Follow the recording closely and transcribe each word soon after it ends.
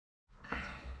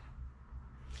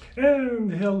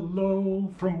And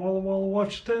hello from Walla Walla,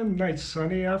 Washington. Nice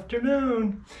sunny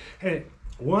afternoon. Hey,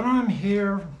 what I'm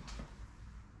here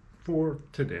for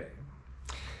today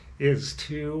is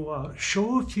to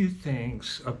show a few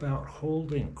things about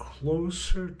holding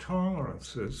closer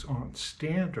tolerances on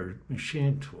standard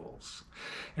machine tools.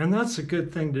 And that's a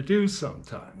good thing to do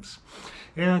sometimes.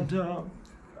 And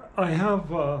I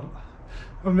have a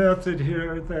method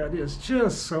here that is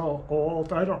just so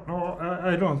old. I don't know.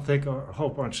 I don't think a whole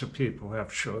bunch of people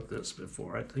have showed this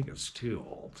before. I think it's too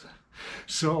old.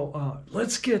 So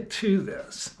let's get to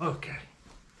this. Okay.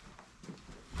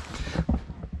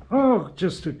 Oh,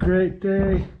 just a great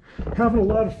day. Having a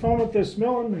lot of fun with this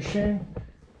milling machine.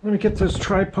 Let me get this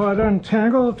tripod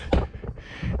untangled.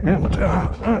 And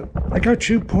I got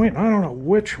you pointing, I don't know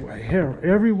which way here,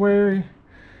 every way,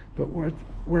 but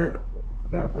where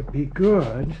that would be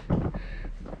good.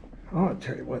 I'll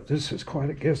tell you what, this is quite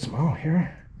a gizmo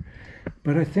here.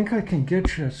 But I think I can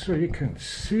get you so you can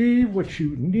see what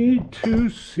you need to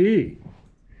see.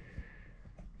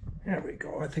 There we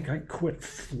go. I think I quit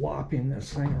flopping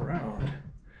this thing around.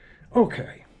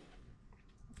 Okay.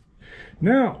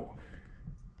 Now,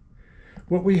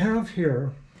 what we have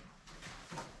here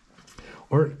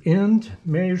are end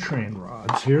measuring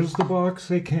rods. Here's the box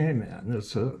they came in.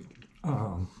 It's a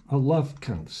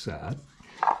Lufkin set.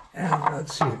 And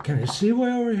let's see, can you see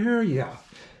way over here? Yeah.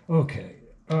 Okay.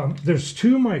 There's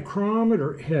two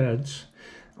micrometer heads.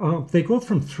 They go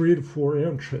from 3 to 4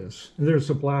 inches.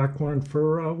 There's a black one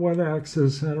for one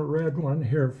axis and a red one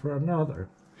here for another.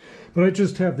 But I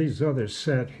just have these others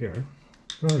set here.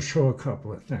 I'm going to show a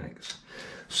couple of things.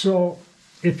 So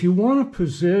if you want to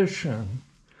position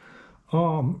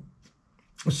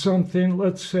something,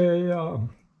 let's say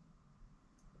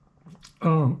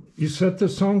you set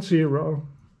this on 0.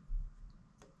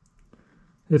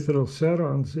 If it'll set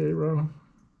on 0,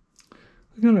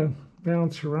 I'm going to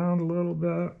bounce around a little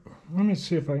bit. Let me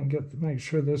see if I can make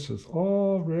sure this is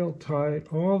all real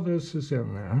tight. All this is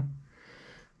in there.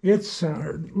 It's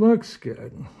centered. Looks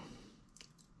good.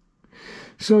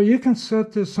 So you can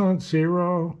set this on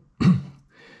 0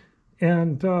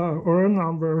 and or a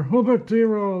number. We'll put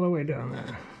 0 all the way down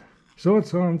there. So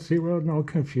it's on 0, no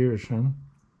confusion.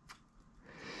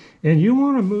 And you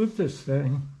want to move this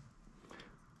thing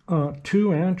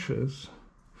 2 inches.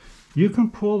 You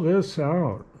can pull this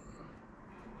out.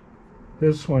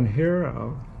 This one here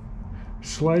out.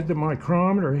 Slide the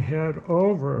micrometer head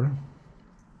over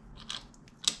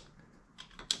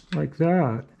like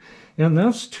that. And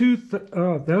that's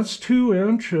 2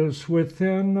 inches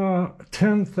within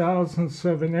 10 thousandths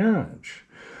of an inch.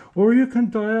 Or you can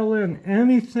dial in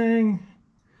anything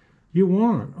you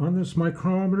want. On this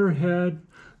micrometer head,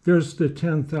 there's the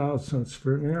 10 thousandths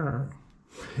for an error.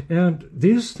 And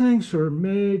these things are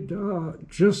made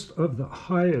just of the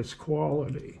highest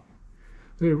quality.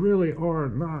 They really are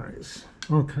nice.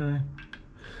 Okay.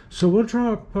 So we'll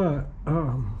drop,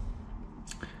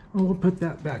 we'll put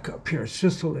that back up here. It's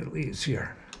just a little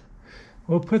easier.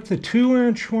 We'll put the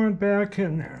 2-inch one back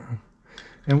in there.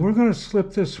 And we're going to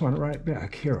slip this one right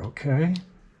back here, okay?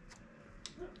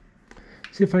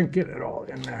 See if I can get it all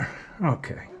in there.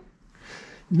 Okay.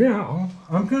 Now,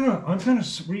 I'm gonna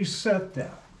reset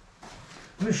that. I'm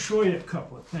going to show you a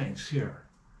couple of things here.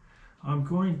 I'm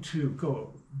going to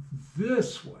go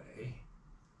this way.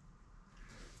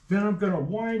 Then I'm going to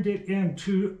wind it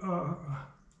into,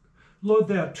 load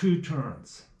that 2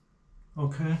 turns.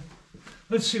 Okay?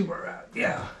 Let's see where we're at.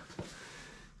 Yeah.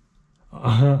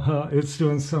 It's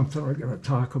doing something we're going to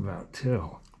talk about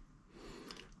too.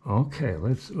 Okay,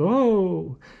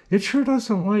 oh, it sure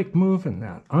doesn't like moving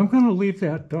that. I'm going to leave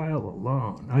that dial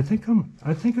alone. I think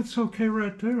it's okay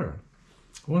right there.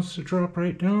 It wants to drop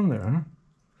right down there.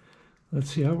 Let's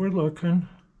see how we're looking.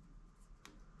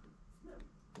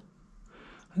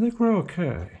 I think we're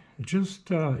okay.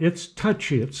 It's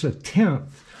touchy. It's a 1/10.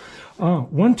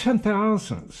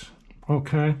 1/10,000ths.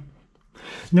 Okay.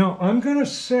 Now I'm going to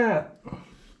set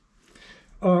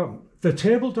the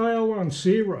table dial on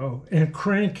 0 and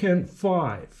crank in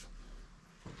 5.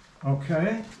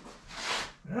 Okay.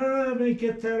 Let me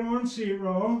get that on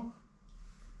 0.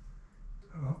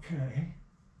 Okay.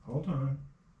 Hold on.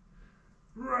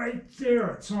 Right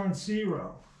there, it's on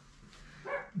 0.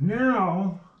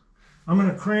 Now, I'm going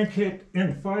to crank it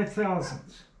in 5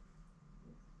 thousandths.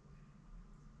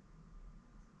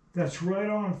 That's right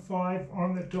on 5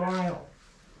 on the dial.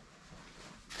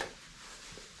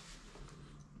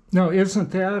 Now,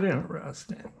 isn't that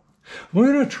interesting?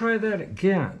 We're going to try that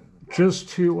again, just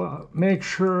to make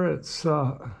sure it's,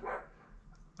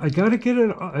 I got to get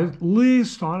it at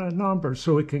least on a number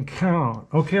so we can count.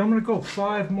 Okay, I'm going to go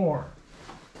 5 more.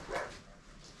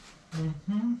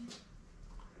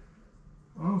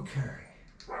 Okay.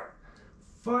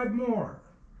 5 more.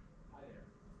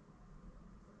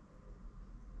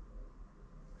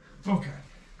 Okay.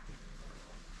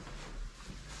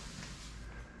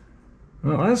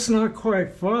 Well, that's not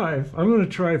quite 5. I'm going to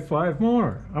try 5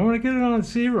 more. I want to get it on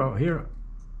 0 here.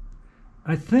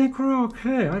 I think we're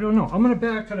okay. I don't know. I'm going to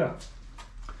back it up.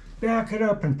 Back it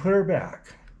up and put her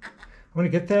back. I'm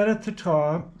going to get that at the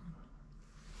top.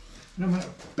 And I'm going to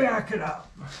back it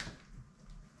up.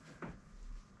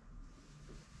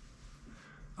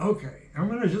 Okay,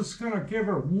 I'm just going to give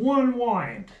her 1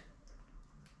 wind.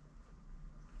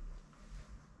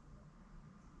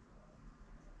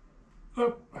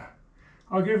 Oh,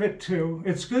 I'll give it 2.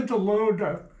 It's good to load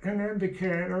an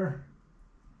indicator.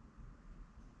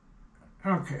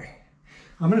 Okay,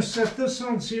 I'm going to set this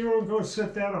on 0 and go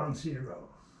set that on 0.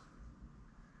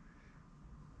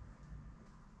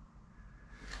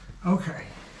 Okay.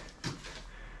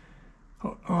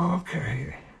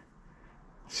 Okay.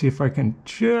 See if I can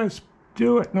just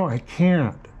do it. No, I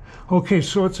can't. Okay,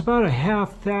 so it's about a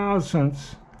 1/2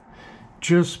 thousandth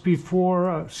just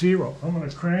before 0. I'm going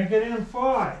to crank it in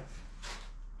 5.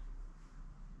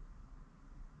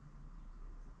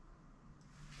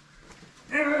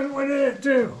 And what did it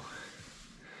do?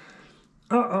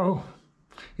 Uh-oh.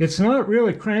 It's not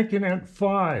really cranking at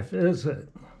 5, is it?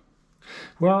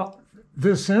 Well,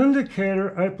 this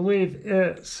indicator, I believe,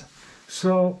 is.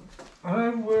 So I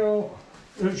will,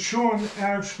 it's showing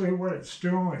actually what it's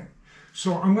doing.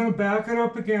 So I'm going to back it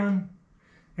up again,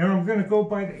 and I'm going to go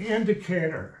by the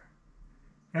indicator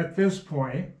at this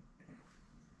point.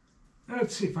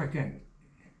 Let's see if I can.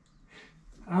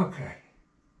 Okay.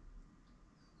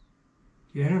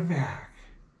 Get it back.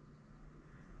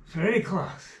 Very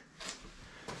close.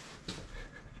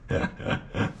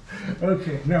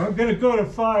 Okay, now I'm going to go to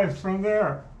 5 from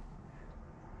there.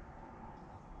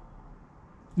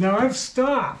 Now I've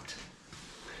stopped.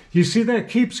 You see that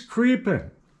keeps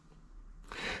creeping.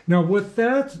 Now what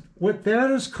that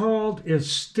is called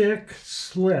is stick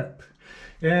slip.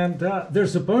 And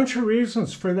there's a bunch of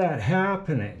reasons for that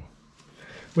happening.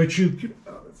 But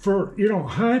for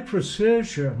high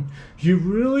precision, you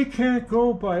really can't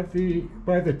go by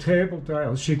the table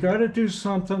dials. You got to do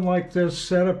something like this: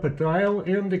 set up a dial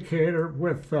indicator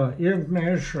with end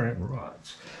measuring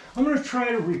rods. I'm going to try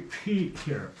to repeat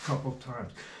here a couple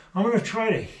times. I'm going to try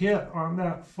to hit on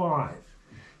that 5.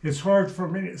 It's hard for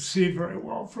me to see very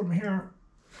well from here.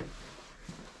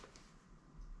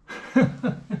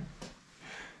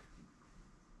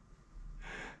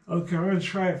 Okay, I'm going to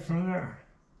try it from there.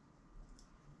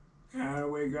 There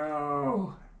we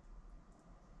go.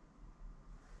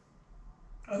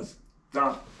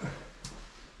 Stop.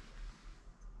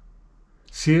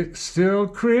 See, it's still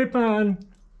creeping.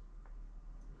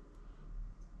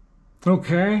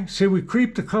 Okay, see, we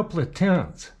creeped a couple of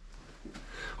tenths.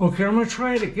 Okay, I'm going to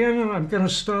try it again, and I'm going to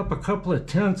stop a couple of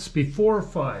tenths before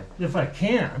 5, if I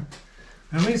can.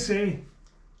 Let me see.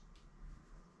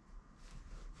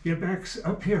 Get back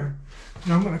up here.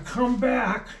 Now I'm going to come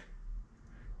back.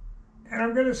 And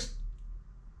I'm going to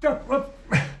stop up.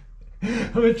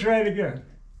 I'm going to try it again.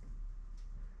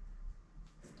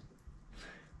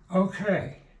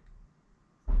 Okay.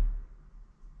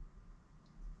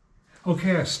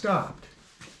 Okay, I stopped.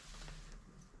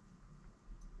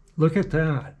 Look at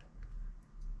that.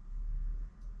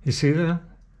 You see that?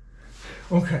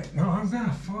 Okay, now I'm going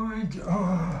to find,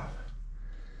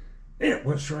 it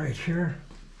was right here.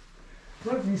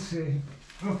 Let me see.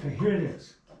 Okay, here it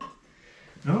is.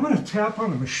 Now I'm going to tap on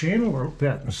the machine a little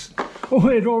bit. Oh,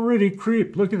 it already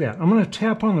creeped. Look at that. I'm going to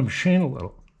tap on the machine a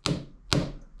little.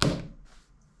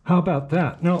 How about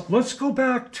that? Now let's go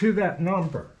back to that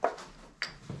number.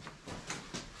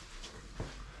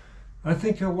 I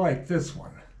think you'll like this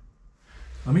one.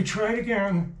 Let me try it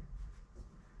again.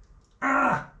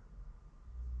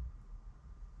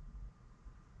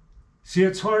 See,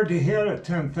 it's hard to hit a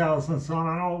 10 thousandths on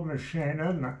an old machine,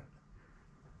 isn't it?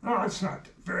 Oh, it's not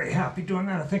very happy doing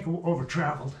that. I think it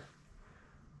over-traveled.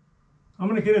 I'm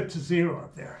going to get it to 0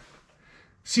 up there.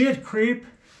 See it creep?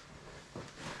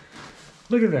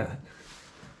 Look at that.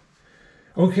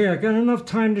 Okay, I got enough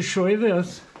time to show you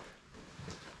this.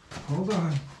 Hold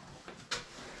on.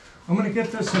 I'm going to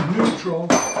get this in neutral.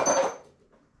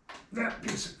 That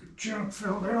piece of junk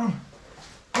fell down.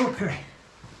 Okay.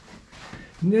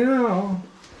 Now,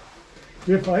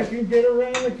 if I can get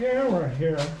around the camera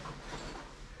here,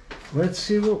 let's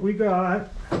see what we got.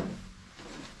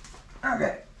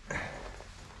 Okay.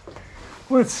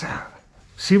 What's that?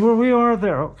 See where we are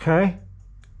there, okay?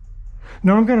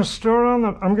 Now I'm going to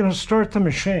start the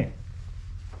machine.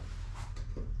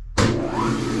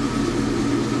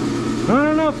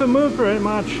 to move very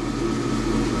much.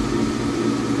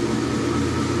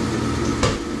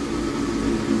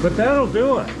 But that'll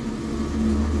do it.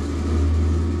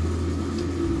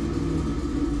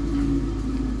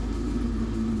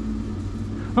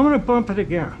 I'm going to bump it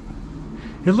again.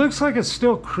 It looks like it's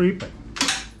still creeping.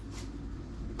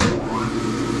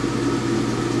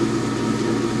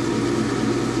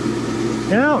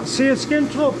 Now, see, it's getting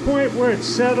to a point where it's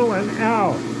settling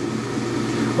out.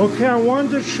 Okay, I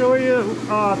wanted to show you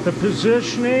the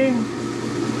positioning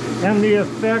and the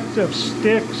effect of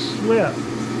stick slip.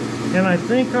 And I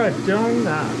think I've done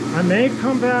that. I may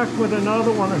come back with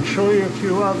another one and show you a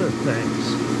few other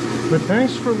things. But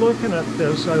thanks for looking at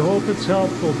this. I hope it's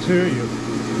helpful to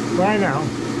you. Bye now.